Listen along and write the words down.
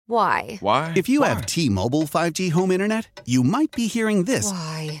Why? Why? If you have T-Mobile 5G home internet, you might be hearing this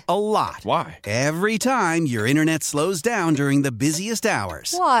Why? a lot. Why? Every time your internet slows down during the busiest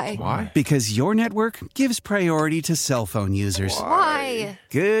hours. Why? Why? Because your network gives priority to cell phone users. Why?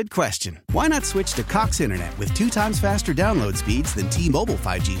 Good question. Why not switch to Cox Internet with 2 times faster download speeds than T-Mobile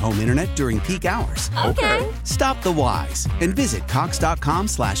 5G home internet during peak hours? Okay. Stop the whys and visit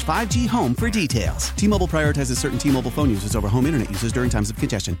cox.com/5G home for details. T-Mobile prioritizes certain T-Mobile phone users over home internet users during times of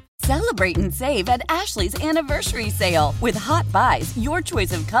congestion. Celebrate and save at Ashley's Anniversary Sale. With Hot Buys, your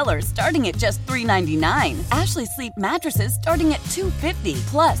choice of colors starting at just $3.99. Ashley Sleep mattresses starting at $2.50.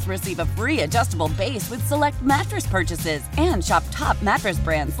 Plus, receive a free adjustable base with select mattress purchases. And shop top mattress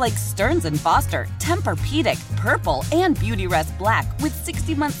brands like Stearns & Foster, Tempur-Pedic, Purple, and Beautyrest Black with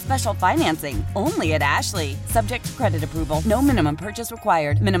 60-month special financing. Only at Ashley. Subject to credit approval. No minimum purchase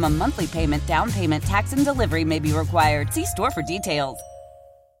required. Minimum monthly payment, down payment, tax, and delivery may be required. See store for details.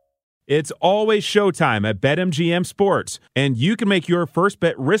 It's always showtime at BetMGM Sports, and you can make your first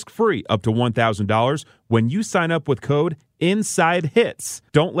bet risk-free up to $1,000 when you sign up with code INSIDEHITS.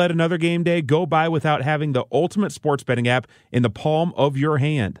 Don't let another game day go by without having the ultimate sports betting app in the palm of your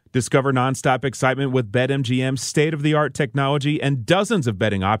hand. Discover nonstop excitement with BetMGM's state-of-the-art technology and dozens of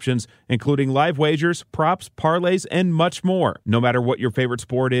betting options, including live wagers, props, parlays, and much more. No matter what your favorite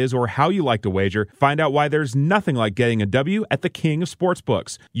sport is or how you like to wager, find out why there's nothing like getting a W at the king of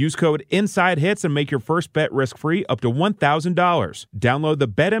sportsbooks. Use code INSIDEHITS and make your first bet risk-free up to $1,000. Download the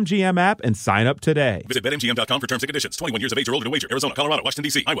BetMGM app and sign up today. Visit BetMGM.com for terms and conditions. 21 years of age or older to wager. Arizona, Colorado, Washington,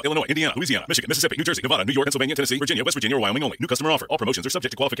 D.C., Iowa, Illinois, Indiana, Louisiana, Michigan, Mississippi, New Jersey, Nevada, New York, Pennsylvania, Tennessee, Virginia, West Virginia, or Wyoming only. New customer offer. All promotions are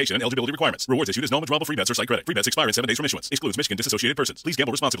subject to qualification and eligibility requirements. Rewards issued as non-withdrawable free bets or site credit. Free bets expire in 7 days from issuance. Excludes Michigan disassociated persons. Please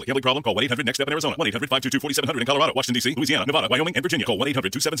gamble responsibly. Gambling problem? Call 1-800-NEXT-STEP in Arizona. 1-800-522-4700 in Colorado, Washington, D.C., Louisiana, Nevada, Wyoming, and Virginia. Call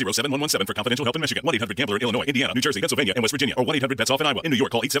 1-800-270-7117 for confidential help in Michigan. 1-800-GAMBLER in Illinois, Indiana, New Jersey, Pennsylvania, and West Virginia, or 1-800-BETS-OFF in Iowa. In New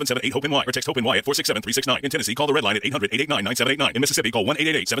York, call 877-8-HOPE-NY or text HOPE-NY at 467-369. In Tennessee, call the red line at 800-889-9789. In Mississippi, call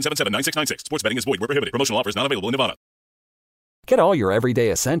 1-888-777-9696. Sports betting is void where prohibited. Promotional offers not available in Nevada. Get all your everyday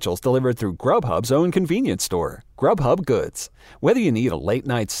essentials delivered through Grubhub's own convenience store, Grubhub Goods. Whether you need a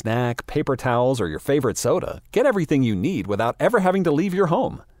late-night snack, paper towels, or your favorite soda, get everything you need without ever having to leave your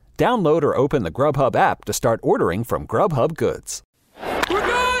home. Download or open the Grubhub app to start ordering from Grubhub Goods. We're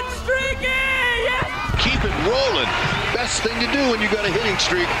good, streaky! Yes! Keep it rolling. Best thing to do when you got a hitting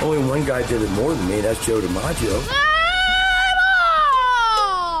streak. Only one guy did it more than me. That's Joe DiMaggio.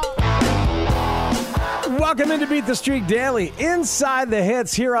 Welcome into Beat the Streak Daily, Inside the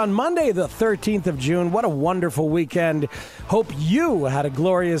Hits here on Monday, the 13th of June. What a wonderful weekend. Hope you had a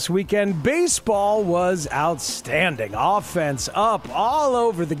glorious weekend. Baseball was outstanding. Offense up all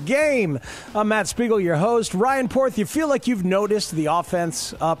over the game. I'm Matt Spiegel, your host. Ryan Porth, you feel like you've noticed the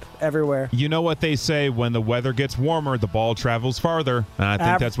offense up everywhere? You know what they say, when the weather gets warmer, the ball travels farther. And I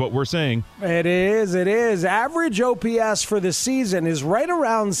think that's what we're seeing. It is. Average OPS for the season is right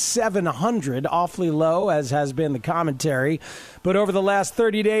around 700, awfully low, as has been the commentary. But over the last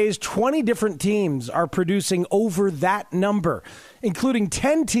 30 days, 20 different teams are producing over that number, including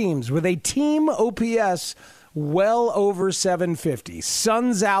 10 teams with a team OPS well over 750.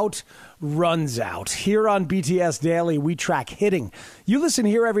 Sun's out, runs out. Here on BTS Daily, we track hitting. You listen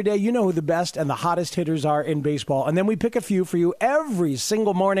here every day, you know who the best and the hottest hitters are in baseball. And then we pick a few for you every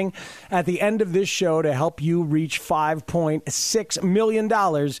single morning at the end of this show to help you reach $5.6 million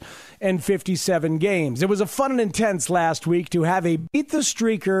and 57 games. It was a fun and intense last week to have a Beat the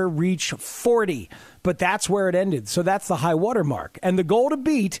Streaker reach 40. But that's where it ended. So that's the high water mark. And the goal to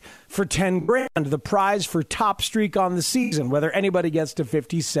beat for $10,000, the prize for top streak on the season, whether anybody gets to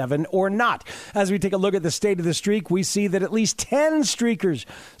 57 or not. As we take a look at the state of the streak, we see that at least 10 streakers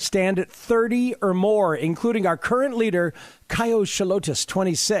stand at 30 or more, including our current leader, Caio Chalotis,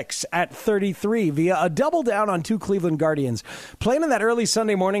 26, at 33 via a double down on 2 Cleveland Guardians. Playing in that early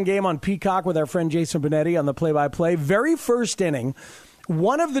Sunday morning game on Peacock with our friend Jason Benetti on the play-by-play. Very first inning.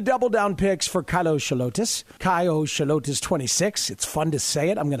 One of the double-down picks for Caio Chalotis, 26. It's fun to say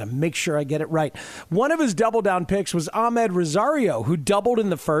it. I'm going to make sure I get it right. One of his double-down picks was Ahmed Rosario, who doubled in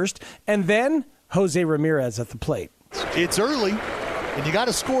the first, and then Jose Ramirez at the plate. It's early, and you got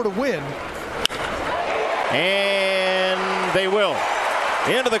to score to win. And they will.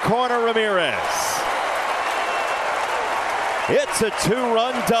 Into the corner, Ramirez. It's a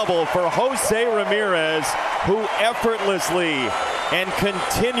 2-run double for Jose Ramirez, who effortlessly and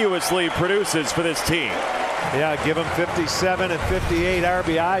continuously produces for this team. Yeah, give him 57 and 58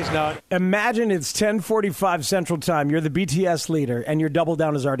 RBIs now. Imagine it's 10:45 Central Time. You're the BTS leader, and your double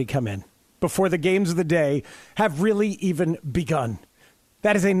down has already come in before the games of the day have really even begun.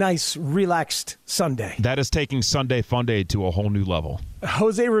 That is a nice, relaxed Sunday. That is taking Sunday Funday to a whole new level.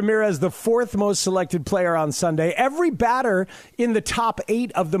 Jose Ramirez, the fourth most selected player on Sunday. Every batter in the top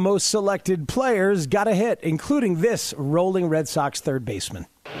 8 of the most selected players got a hit, including this rolling Red Sox third baseman.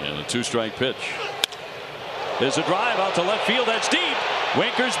 And a 2-strike pitch. There's a drive out to left field. That's deep.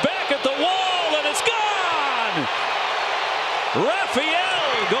 Winker's back at the wall, and it's gone!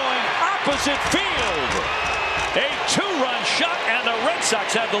 Raphael going opposite field. A 2-run shot, and the Red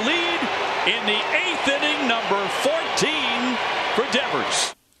Sox have the lead in the 8th inning, number 14 for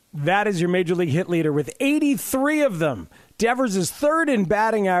Devers. That is your Major League hit leader with 83 of them. Devers is third in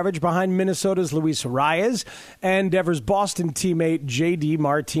batting average behind Minnesota's Luis Arias and Devers' Boston teammate J.D.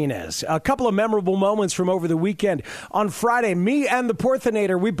 Martinez. A couple of memorable moments from over the weekend. On Friday, me and the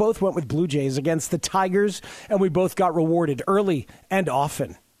Porthinator, we both went with Blue Jays against the Tigers, and we both got rewarded early and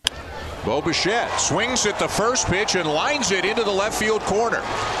often. Bo Bichette swings at the first pitch and lines it into the left field corner.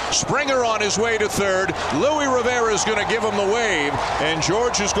 Springer on his way to third. Louis Rivera is going to give him the wave, and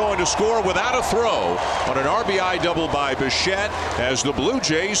George is going to score without a throw on an RBI double by Bichette as the Blue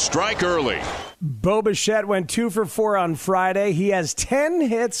Jays strike early. Bo Bichette went 2 for 4 on Friday. He has 10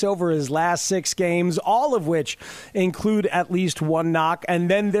 hits over his last 6 games, all of which include at least one knock. And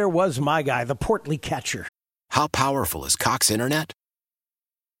then there was my guy, the portly catcher. How powerful is Cox Internet?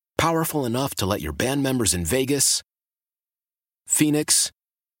 Powerful enough to let your band members in Vegas, Phoenix,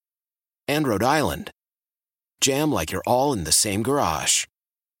 and Rhode Island jam like you're all in the same garage.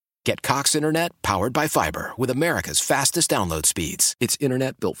 Get Cox Internet powered by fiber with America's fastest download speeds. It's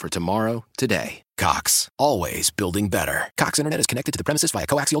internet built for tomorrow, today. Cox, always building better. Cox Internet is connected to the premises via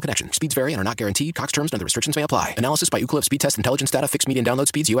coaxial connection. Speeds vary and are not guaranteed. Cox terms and other restrictions may apply. Analysis by Ookla Speed Test Intelligence Data. Fixed median download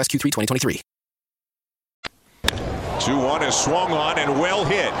speeds. US Q3 2023. 2-1 is swung on and well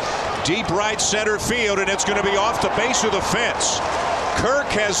hit. Deep right center field, and it's going to be off the base of the fence. Kirk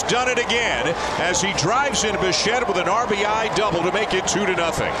has done it again as he drives in Bichette with an RBI double to make it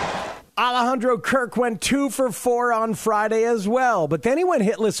 2-0. Alejandro Kirk went 2 for 4 on Friday as well, but then he went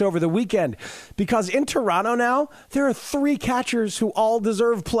hitless over the weekend because in Toronto now, there are 3 catchers who all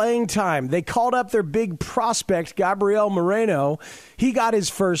deserve playing time. They called up their big prospect, Gabriel Moreno. He got his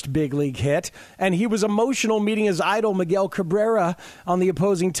first big league hit, and he was emotional meeting his idol, Miguel Cabrera, on the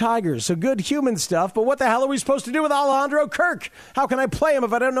opposing Tigers. So good human stuff, but what the hell are we supposed to do with Alejandro Kirk? How can I play him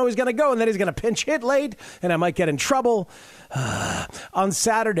if I don't know he's going to go, and then he's going to pinch hit late, and I might get in trouble? On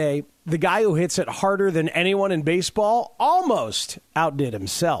Saturday, the guy who hits it harder than anyone in baseball almost outdid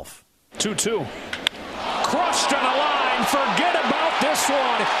himself. 2-2. Crushed on a line. Forget about this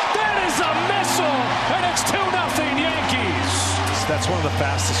one. That is a missile, and it's 2-0 Yankees. That's one of the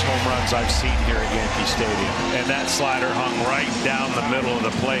fastest home runs I've seen here at Yankee Stadium. And that slider hung right down the middle of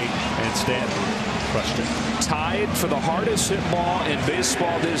the plate, and Stanton crushed it. Tied for the hardest hit ball in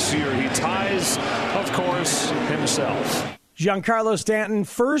baseball this year. He ties, of course, himself. Giancarlo Stanton,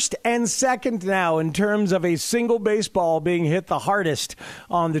 first and second now in terms of a single baseball being hit the hardest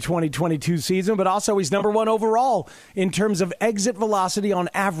on the 2022 season, but also he's number 1 overall in terms of exit velocity on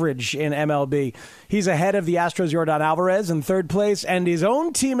average in MLB. He's ahead of the Astros' Yordan Alvarez in third place and his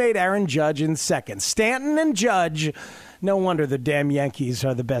own teammate Aaron Judge in second. Stanton and Judge. No wonder the damn Yankees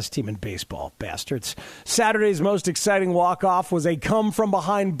are the best team in baseball, bastards. Saturday's most exciting walk-off was a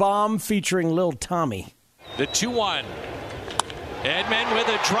come-from-behind bomb featuring Lil Tommy. The 2-1. Edman with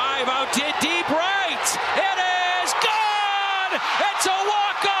a drive out to deep right. It is gone! It's a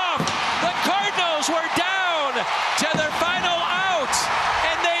walk-off! The Cardinals were down to their final out,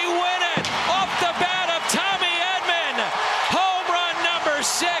 and they win it off the bat of Tommy Edman. Home run number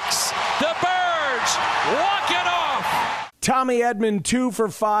 6. The Birds walk it off. Tommy Edman 2 for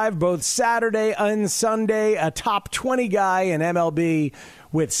 5 both Saturday and Sunday. A top 20 guy in MLB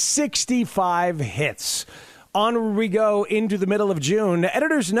with 65 hits. Onward we go into the middle of June.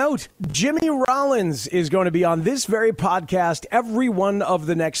 Editor's note, Jimmy Rollins is going to be on this very podcast every one of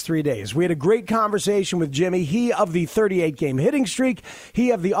the next 3 days. We had a great conversation with Jimmy, he of the 38-game hitting streak,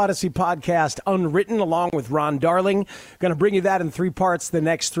 he of the Odyssey podcast Unwritten, along with Ron Darling. Going to bring you that in 3 parts the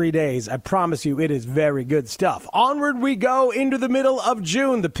next 3 days. I promise you it is very good stuff. Onward we go into the middle of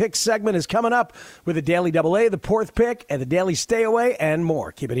June. The pick segment is coming up with the Daily AA, the Porth Pick, and the Daily Stay Away, and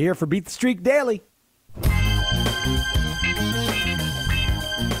more. Keep it here for Beat the Streak Daily.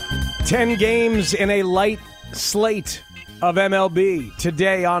 10 games in a light slate of MLB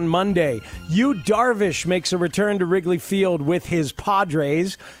today on Monday. Yu Darvish makes a return to Wrigley Field with his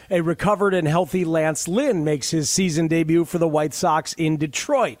Padres. A recovered and healthy Lance Lynn makes his season debut for the White Sox in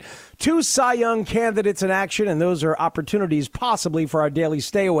Detroit. 2 Cy Young candidates in action, and those are opportunities possibly for our daily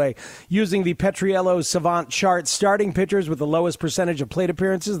stay away. Using the Petriello Savant chart, starting pitchers with the lowest percentage of plate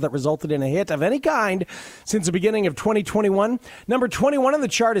appearances that resulted in a hit of any kind since the beginning of 2021. Number 21 on the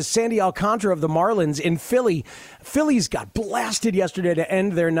chart is Sandy Alcantara of the Marlins in Philly. Phillies got blasted yesterday to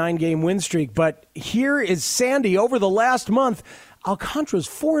end their 9-game win streak, but here is Sandy over the last month. Alcantara's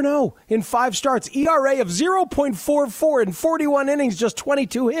 4-0 in 5 starts, ERA of 0.44 in 41 innings, just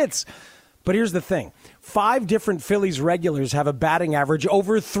 22 hits. But here's the thing. 5 different Phillies regulars have a batting average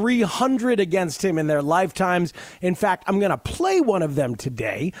over 300 against him in their lifetimes. In fact, I'm going to play one of them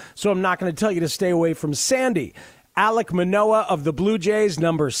today, so I'm not going to tell you to stay away from Sandy. Alek Manoah of the Blue Jays,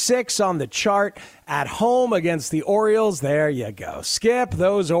 number 6 on the chart, at home against the Orioles. There you go. Skip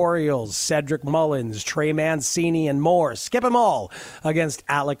those Orioles. Cedric Mullins, Trey Mancini, and more. Skip them all against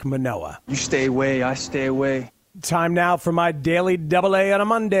Alek Manoah. You stay away, I stay away. Time now for my daily double-A on a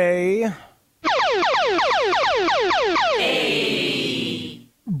Monday.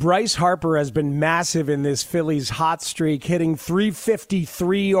 Bryce Harper has been massive in this Phillies hot streak, hitting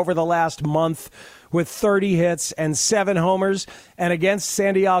 .353 over the last month with 30 hits and 7 homers. And against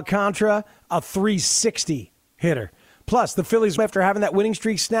Sandy Alcantara, a .360 hitter. Plus, the Phillies, after having that winning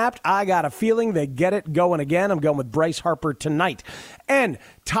streak snapped, I got a feeling they get it going again. I'm going with Bryce Harper tonight. And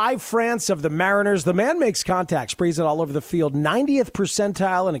Ty France of the Mariners, the man makes contact, sprays it all over the field. 90th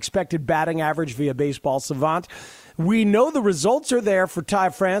percentile in expected batting average via Baseball Savant. We know the results are there for Ty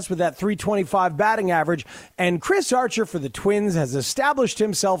France with that .325 batting average, and Chris Archer for the Twins has established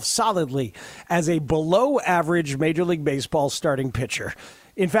himself solidly as a below-average Major League Baseball starting pitcher.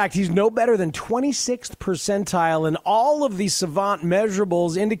 In fact, he's no better than 26th percentile in all of the Savant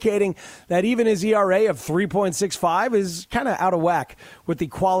measurables, indicating that even his ERA of 3.65 is kind of out of whack with the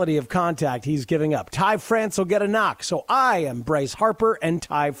quality of contact he's giving up. Ty France will get a knock, so I am Bryce Harper and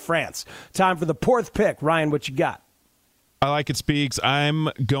Ty France. Time for the 4th pick. Ryan, what you got? I like it, Speaks. I'm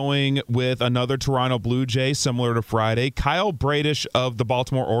going with another Toronto Blue Jay, similar to Friday. Kyle Bradish of the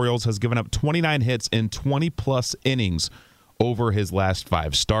Baltimore Orioles has given up 29 hits in 20-plus innings over his last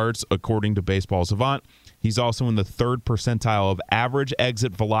 5 starts, according to Baseball Savant. He's also in the 3rd percentile of average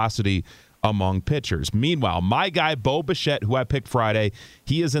exit velocity among pitchers. Meanwhile, my guy, Bo Bichette, who I picked Friday,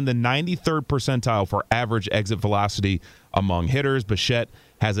 he is in the 93rd percentile for average exit velocity among hitters. Bichette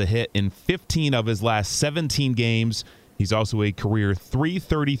has a hit in 15 of his last 17 games. He's also a career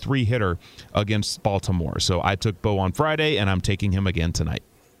 .333 hitter against Baltimore. So I took Bo on Friday, and I'm taking him again tonight.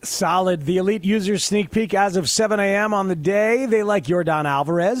 Solid. The Elite User sneak peek as of 7 a.m. on the day. They like Yordan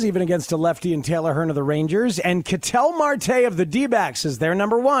Alvarez, even against a lefty and Taylor Hearn of the Rangers. And Ketel Marte of the D-backs is their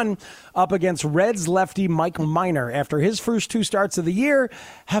number 1, up against Reds lefty Mike Minor, after his first 2 starts of the year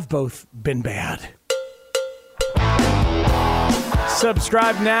have both been bad.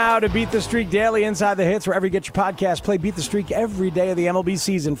 Subscribe now to Beat the Streak Daily Inside the Hits, wherever you get your podcast. Play Beat the Streak every day of the MLB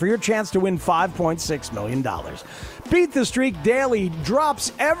season for your chance to win $5.6 million. Beat the Streak Daily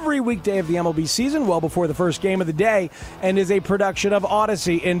drops every weekday of the MLB season, well before the first game of the day, and is a production of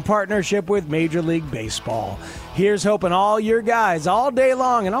Odyssey in partnership with Major League Baseball. Here's hoping all your guys all day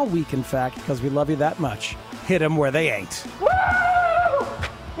long, and all week, in fact, because we love you that much, hit them where they ain't. Woo!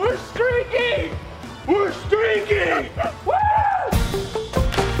 We're streaking! We're streaking! Woo!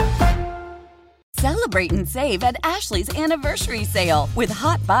 Celebrate and save at Ashley's Anniversary Sale. With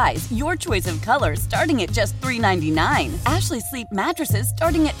Hot Buys, your choice of colors starting at just $3.99. Ashley Sleep mattresses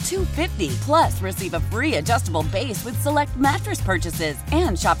starting at $2.50. Plus, receive a free adjustable base with select mattress purchases.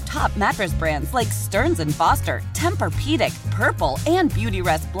 And shop top mattress brands like Stearns & Foster, Tempur-Pedic, Purple, and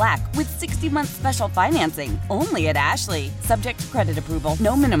Beautyrest Black with 60-month special financing. Only at Ashley. Subject to credit approval.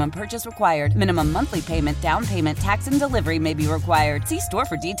 No minimum purchase required. Minimum monthly payment, down payment, tax, and delivery may be required. See store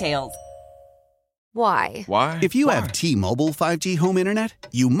for details. Why? If you have T-Mobile 5G home internet,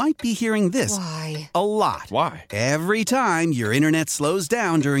 you might be hearing this a lot. Why? Every time your internet slows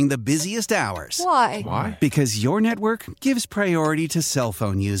down during the busiest hours. Why? Because your network gives priority to cell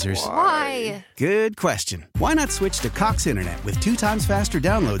phone users. Why? Good question. Why not switch to Cox Internet with 2 times faster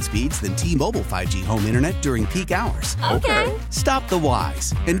download speeds than T-Mobile 5G home internet during peak hours? Okay. Stop the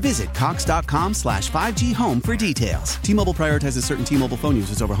whys and visit cox.com/5G home for details. T-Mobile prioritizes certain T-Mobile phone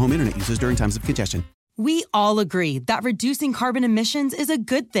users over home internet users during times of congestion. We all agree that reducing carbon emissions is a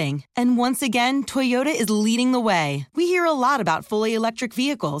good thing. And once again, Toyota is leading the way. We hear a lot about fully electric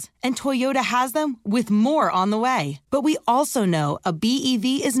vehicles, and Toyota has them with more on the way. But we also know a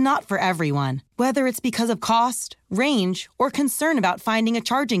BEV is not for everyone, whether it's because of cost, range, or concern about finding a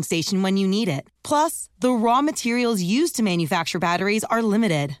charging station when you need it. Plus, the raw materials used to manufacture batteries are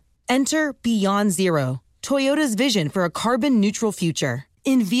limited. Enter Beyond Zero, Toyota's vision for a carbon-neutral future.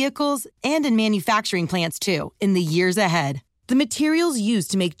 In vehicles and in manufacturing plants, too, in the years ahead. The materials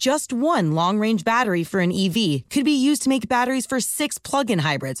used to make just one long-range battery for an EV could be used to make batteries for 6 plug-in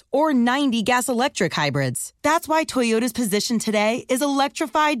hybrids or 90 gas-electric hybrids. That's why Toyota's position today is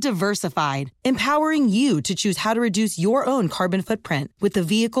electrified, diversified, empowering you to choose how to reduce your own carbon footprint with the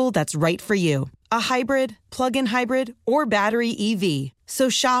vehicle that's right for you. A hybrid, plug-in hybrid, or battery EV. So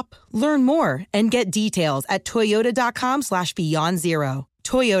shop, learn more, and get details at toyota.com/beyondzero.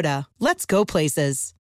 Toyota, let's go places.